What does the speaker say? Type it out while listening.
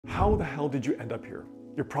how the hell did you end up here?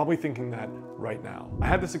 You're probably thinking that right now. I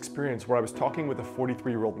had this experience where I was talking with a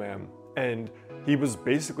 43-year-old man, and he was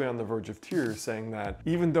basically on the verge of tears, saying that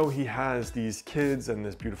even though he has these kids and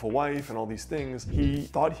this beautiful wife and all these things, he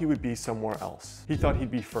thought he would be somewhere else. He thought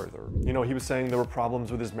he'd be further. You know, he was saying there were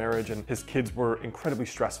problems with his marriage and his kids were incredibly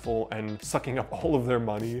stressful and sucking up all of their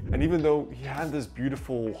money. And even though he had this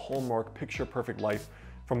beautiful, hallmark, picture-perfect life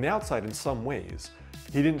from the outside in some ways,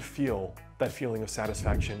 he didn't feel that feeling of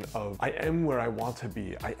satisfaction of, I am where I want to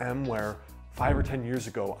be. I am where 5 or 10 years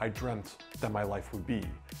ago I dreamt that my life would be.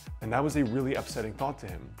 And that was a really upsetting thought to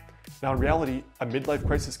him. Now in reality, a midlife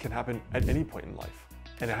crisis can happen at any point in life.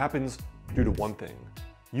 And it happens due to one thing.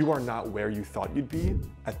 You are not where you thought you'd be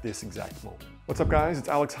at this exact moment. What's up guys, it's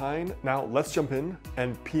Alex Hine. Now let's jump in,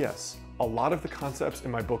 and PS, a lot of the concepts in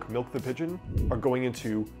my book, Milk the Pigeon, are going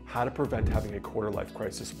into how to prevent having a quarter life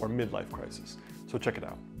crisis or midlife crisis. So check it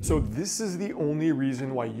out. So this is the only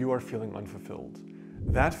reason why you are feeling unfulfilled.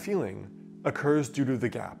 That feeling occurs due to the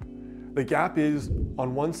gap. The gap is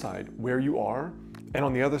on one side where you are, and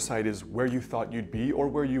on the other side is where you thought you'd be or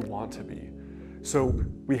where you want to be. So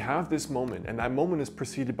we have this moment, and that moment is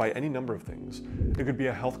preceded by any number of things. It could be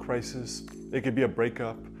a health crisis, it could be a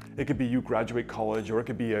breakup, it could be you graduate college, or it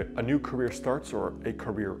could be a new career starts or a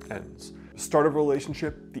career ends. Start of a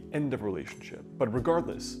relationship, the end of a relationship. But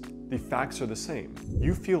regardless, the facts are the same.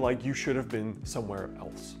 You feel like you should have been somewhere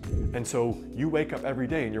else. And so you wake up every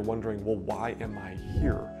day and you're wondering, well, why am I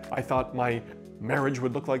here? I thought my marriage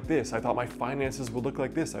would look like this. I thought my finances would look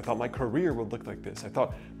like this. I thought my career would look like this. I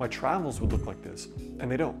thought my travels would look like this. And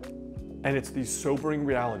they don't. And it's the sobering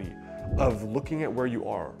reality of looking at where you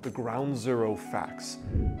are, the ground zero facts.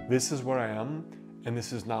 This is where I am, and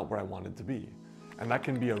this is not where I wanted to be. And that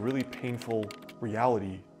can be a really painful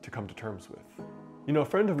reality to come to terms with. You know, a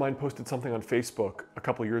friend of mine posted something on Facebook a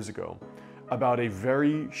couple years ago about a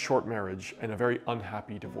very short marriage and a very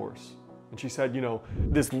unhappy divorce. And she said, you know,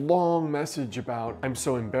 this long message about, I'm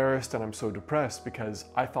so embarrassed and I'm so depressed because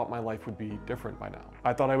I thought my life would be different by now.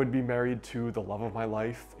 I thought I would be married to the love of my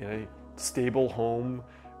life in a stable home.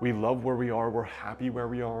 We love where we are, we're happy where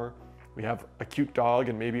we are. We have a cute dog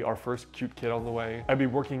and maybe our first cute kid on the way. I'd be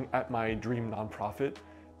working at my dream nonprofit,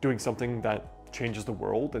 doing something that changes the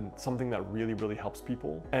world and something that really, really helps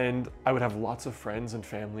people. And I would have lots of friends and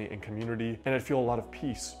family and community, and I'd feel a lot of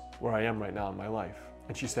peace where I am right now in my life.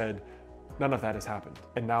 And she said, none of that has happened.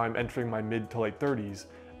 And now I'm entering my mid to late 30s,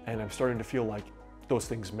 and I'm starting to feel like those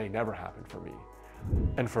things may never happen for me.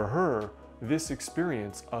 And for her, this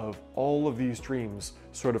experience of all of these dreams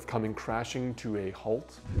sort of coming crashing to a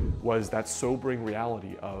halt was that sobering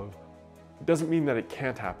reality of, it doesn't mean that it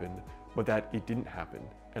can't happen, but that it didn't happen.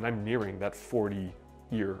 And I'm nearing that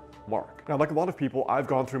 40-year mark. Now, like a lot of people, I've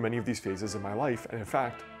gone through many of these phases in my life, and in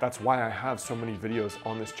fact, that's why I have so many videos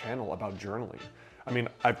on this channel about journaling. I mean,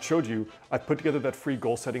 I've showed you, I've put together that free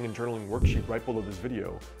goal setting and journaling worksheet right below this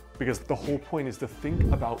video, because the whole point is to think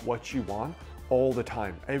about what you want all the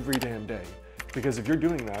time, every damn day. Because if you're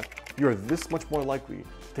doing that, you're this much more likely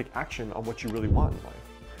to take action on what you really want in life.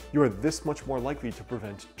 You are this much more likely to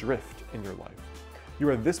prevent drift in your life. You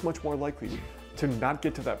are this much more likely to not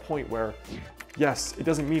get to that point where, yes, it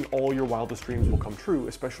doesn't mean all your wildest dreams will come true,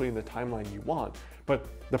 especially in the timeline you want, but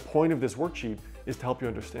the point of this worksheet is to help you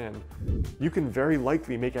understand you can very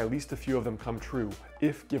likely make at least a few of them come true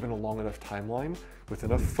if given a long enough timeline with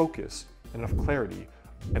enough focus, enough clarity,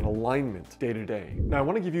 and alignment day to day. Now, I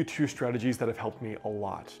want to give you 2 strategies that have helped me a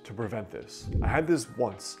lot to prevent this. I had this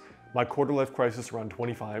once, my quarter life crisis around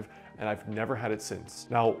 25, and I've never had it since.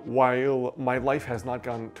 Now, while my life has not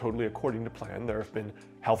gone totally according to plan, there have been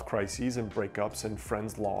health crises and breakups and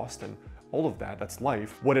friends lost and all of that, that's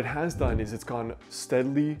life. What it has done is it's gone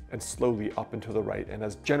steadily and slowly up and to the right and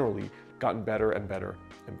has generally gotten better and better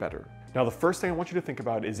and better. Now, the first thing I want you to think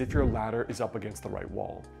about is if your ladder is up against the right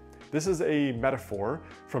wall. This is a metaphor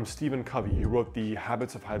from Stephen Covey, who wrote The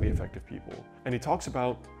Habits of Highly Effective People. And he talks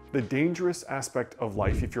about the dangerous aspect of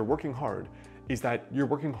life, if you're working hard, is that you're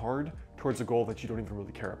working hard towards a goal that you don't even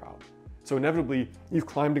really care about. So inevitably, you've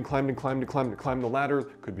climbed and climbed and climbed and climbed and climbed the ladder.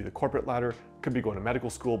 Could be the corporate ladder, could be going to medical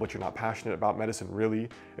school, but you're not passionate about medicine really.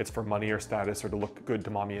 It's for money or status or to look good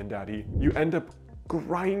to mommy and daddy. You end up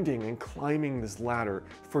grinding and climbing this ladder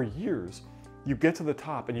for years. You get to the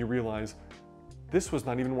top and you realize, this was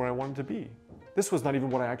not even where I wanted to be. This was not even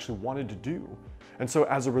what I actually wanted to do. And so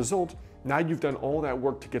as a result, now you've done all that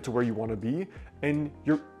work to get to where you want to be, and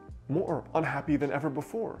you're more unhappy than ever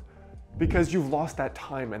before because you've lost that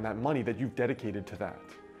time and that money that you've dedicated to that.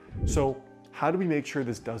 So how do we make sure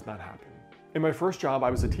this does not happen? In my first job,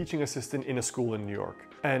 I was a teaching assistant in a school in New York.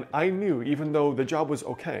 And I knew, even though the job was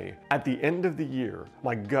okay, at the end of the year,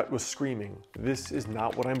 my gut was screaming, this is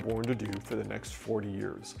not what I'm born to do for the next 40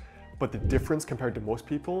 years. But the difference compared to most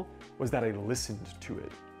people was that I listened to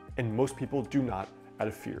it. And most people do not out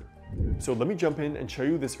of fear. So let me jump in and show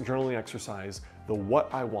you this journaling exercise, the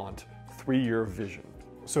What I Want 3-year vision.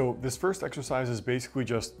 So this first exercise is basically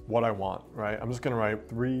just what I want, right? I'm just gonna write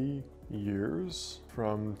 3 years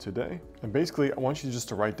from today. And basically I want you just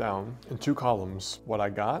to write down in 2 columns what I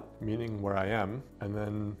got, meaning where I am, and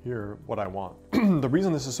then here what I want. The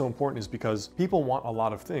reason this is so important is because people want a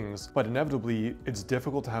lot of things, but inevitably it's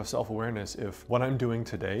difficult to have self-awareness if what I'm doing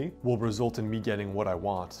today will result in me getting what I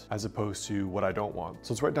want as opposed to what I don't want.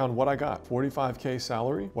 So let's write down what I got. 45K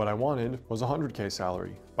salary. What I wanted was 100K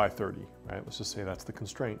salary by 30, right? Let's just say that's the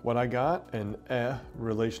constraint. What I got, an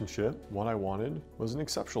relationship. What I wanted was an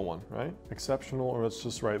exceptional one, right? Exceptional, or let's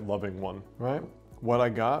just write loving one, right? What I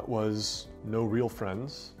got was no real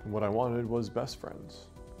friends. And what I wanted was best friends.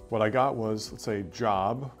 What I got was, let's say,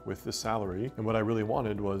 job with the salary, and what I really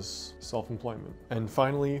wanted was self-employment. And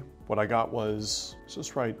finally, what I got was,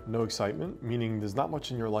 just write no excitement, meaning there's not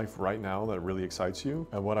much in your life right now that really excites you.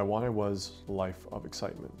 And what I wanted was a life of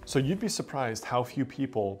excitement. So you'd be surprised how few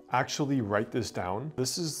people actually write this down.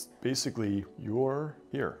 This is basically you're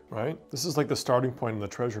here, right? This is like the starting point in the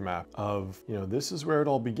treasure map of, this is where it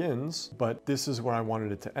all begins, but this is where I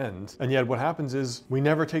wanted it to end. And yet what happens is we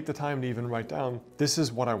never take the time to even write down, this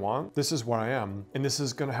is what I want, this is where I am, and this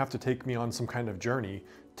is gonna have to take me on some kind of journey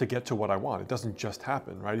to get to what I want. It doesn't just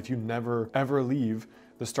happen, right? If you never ever leave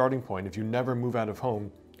the starting point, if you never move out of home,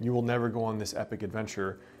 you will never go on this epic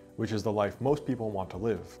adventure, which is the life most people want to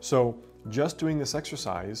live. So just doing this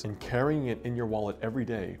exercise and carrying it in your wallet every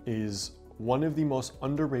day is one of the most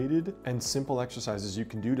underrated and simple exercises you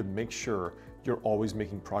can do to make sure you're always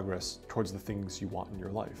making progress towards the things you want in your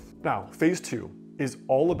life. Now, phase 2 is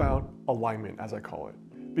all about alignment, as I call it.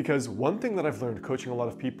 Because one thing that I've learned coaching a lot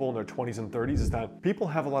of people in their 20s and 30s is that people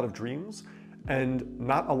have a lot of dreams and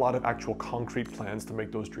not a lot of actual concrete plans to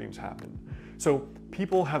make those dreams happen. So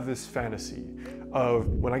people have this fantasy of,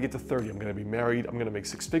 when I get to 30, I'm gonna be married, I'm gonna make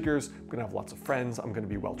 6 figures, I'm gonna have lots of friends, I'm gonna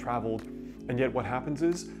be well-traveled. And yet what happens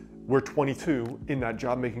is, we're 22 in that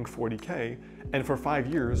job making 40K, and for 5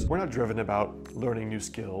 years, we're not driven about learning new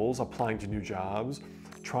skills, applying to new jobs,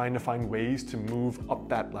 trying to find ways to move up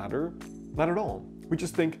that ladder. Not at all. We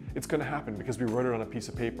just think it's gonna happen because we wrote it on a piece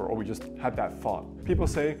of paper, or we just had that thought. People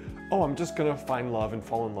say, oh, I'm just gonna find love and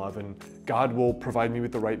fall in love and God will provide me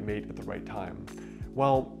with the right mate at the right time.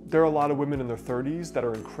 Well, there are a lot of women in their 30s that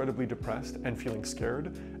are incredibly depressed and feeling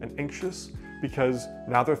scared and anxious because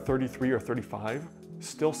now they're 33 or 35,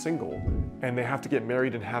 still single, and they have to get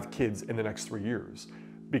married and have kids in the next 3 years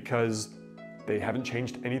because they haven't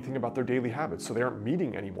changed anything about their daily habits, so they aren't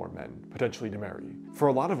meeting any more men potentially to marry. For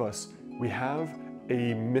a lot of us, we have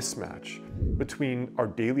a mismatch between our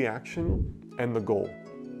daily action and the goal.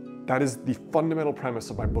 That is the fundamental premise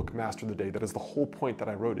of my book, Master the Day. That is the whole point that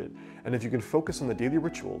I wrote it. And if you can focus on the daily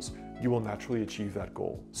rituals, you will naturally achieve that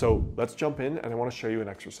goal. So let's jump in, and I want to show you an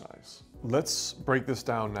exercise. Let's break this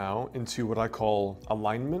down now into what I call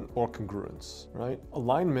alignment or congruence, right?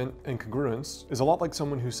 Alignment and congruence is a lot like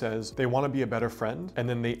someone who says they want to be a better friend and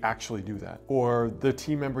then they actually do that. Or the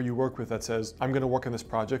team member you work with that says, I'm going to work on this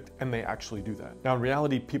project, and they actually do that. Now, in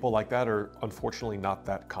reality, people like that are unfortunately not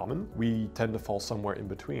that common. We tend to fall somewhere in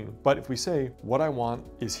between. But if we say, what I want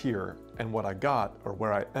is here, and what I got, or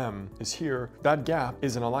where I am, is here, that gap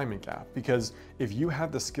is an alignment gap. Because if you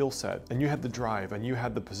had the skill set, and you had the drive, and you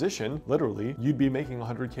had the position, literally, you'd be making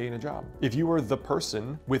 100K in a job. If you were the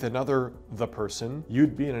person with another the person,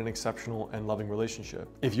 you'd be in an exceptional and loving relationship.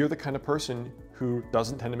 If you're the kind of person who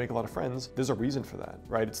doesn't tend to make a lot of friends, there's a reason for that,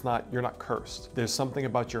 right? You're not cursed. There's something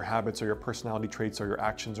about your habits or your personality traits or your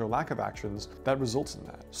actions or lack of actions that results in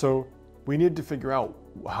that. So we need to figure out,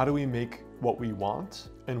 how do we make what we want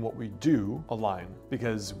and what we do align?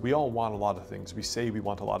 Because we all want a lot of things. We say we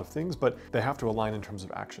want a lot of things, but they have to align in terms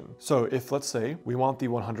of action. So if, let's say, we want the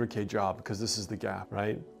 100K job because this is the gap,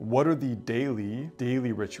 right? What are the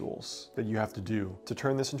daily rituals that you have to do to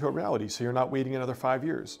turn this into a reality so you're not waiting another 5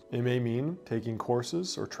 years? It may mean taking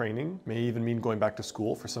courses or training. It may even mean going back to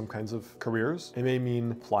school for some kinds of careers. It may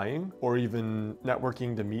mean applying or even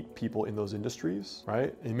networking to meet people in those industries,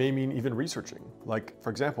 right? It may mean even researching. Like, for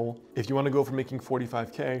example, if you want to go from making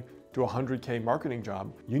 45K to a 100K marketing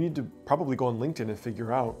job, you need to probably go on LinkedIn and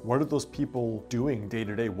figure out, what are those people doing day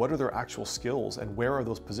to day? What are their actual skills, and where are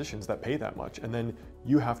those positions that pay that much? And then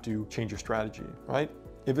you have to change your strategy, right?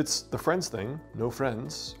 If it's the friends thing, no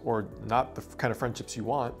friends, or not the kind of friendships you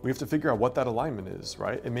want, we have to figure out what that alignment is,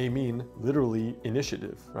 right? It may mean literally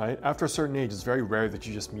initiative, right? After a certain age, it's very rare that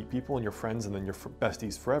you just meet people and you're friends and then you're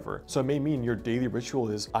besties forever. So it may mean your daily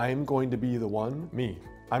ritual is, I'm going to be the one,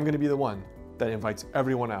 I'm going to be the one that invites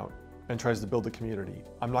everyone out and tries to build a community.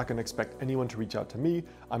 I'm not going to expect anyone to reach out to me.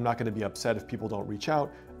 I'm not going to be upset if people don't reach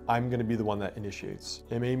out. I'm going to be the one that initiates.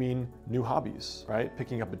 It may mean new hobbies, right?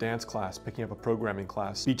 Picking up a dance class, picking up a programming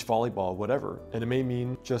class, beach volleyball, whatever. And it may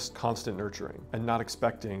mean just constant nurturing and not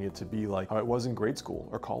expecting it to be like how it was in grade school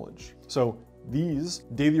or college. So these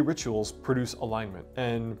daily rituals produce alignment.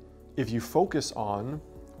 And if you focus on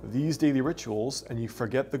these daily rituals and you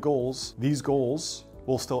forget the goals, these goals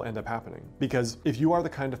will still end up happening. Because if you are the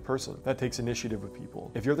kind of person that takes initiative with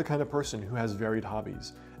people, if you're the kind of person who has varied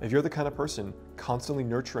hobbies, if you're the kind of person constantly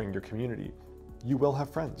nurturing your community, you will have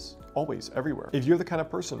friends, always, everywhere. If you're the kind of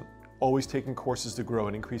person always taking courses to grow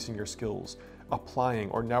and increasing your skills, applying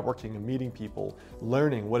or networking and meeting people,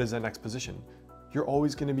 learning what is that next position, you're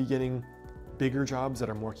always going to be getting bigger jobs that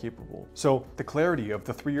are more capable. So the clarity of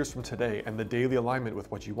the 3 years from today and the daily alignment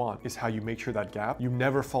with what you want is how you make sure that gap, you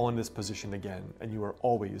never fall in this position again, and you are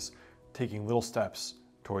always taking little steps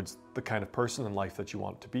towards the kind of person and life that you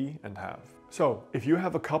want to be and have. So if you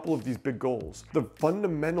have a couple of these big goals, the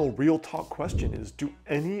fundamental real talk question is, do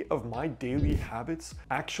any of my daily habits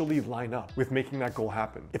actually line up with making that goal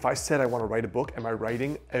happen? If I said I want to write a book, am I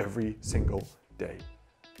writing every single day?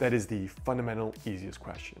 That is the fundamental easiest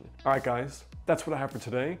question. All right, guys, that's what I have for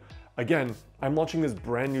today. Again, I'm launching this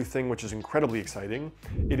brand new thing, which is incredibly exciting.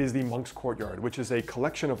 It is the Monk's Courtyard, which is a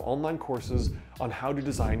collection of online courses on how to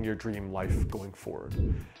design your dream life going forward.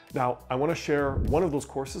 Now, I want to share one of those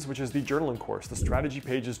courses, which is the journaling course, the Strategy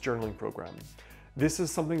Pages journaling program. This is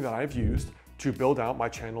something that I've used to build out my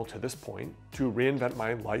channel to this point, to reinvent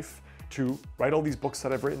my life, to write all these books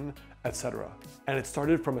that I've written, etc. And it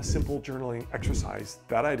started from a simple journaling exercise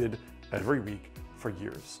that I did every week for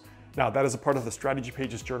years. Now, that is a part of the Strategy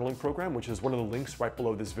Pages journaling program, which is one of the links right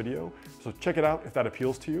below this video. So check it out if that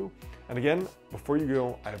appeals to you. And again, before you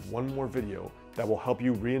go, I have one more video that will help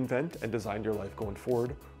you reinvent and design your life going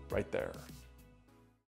forward right there.